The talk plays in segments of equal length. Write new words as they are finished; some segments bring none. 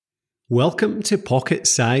Welcome to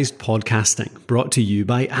Pocket-Sized Podcasting, brought to you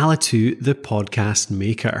by Alitu, the podcast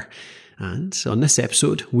maker. And on this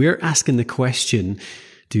episode, we're asking the question,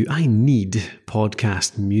 do I need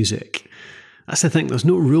podcast music? That's the thing, there's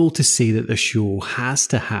no rule to say that the show has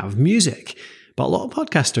to have music, but a lot of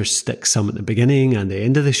podcasters stick some at the beginning and the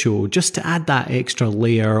end of the show just to add that extra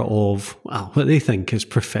layer of, well, what they think is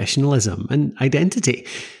professionalism and identity.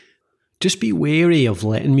 Just be wary of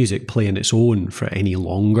letting music play on its own for any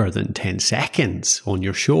longer than 10 seconds on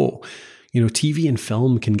your show. You know, TV and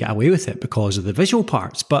film can get away with it because of the visual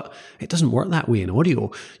parts, but it doesn't work that way in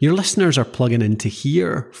audio. Your listeners are plugging in to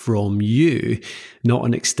hear from you, not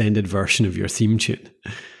an extended version of your theme tune.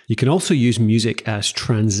 You can also use music as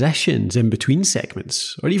transitions in between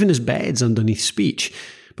segments, or even as beds underneath speech.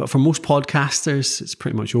 But for most podcasters, it's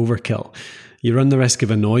pretty much overkill. You run the risk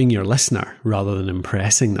of annoying your listener rather than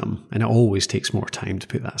impressing them, and it always takes more time to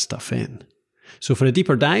put that stuff in. So for a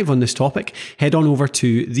deeper dive on this topic, head on over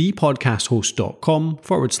to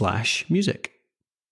thepodcasthost.com/music.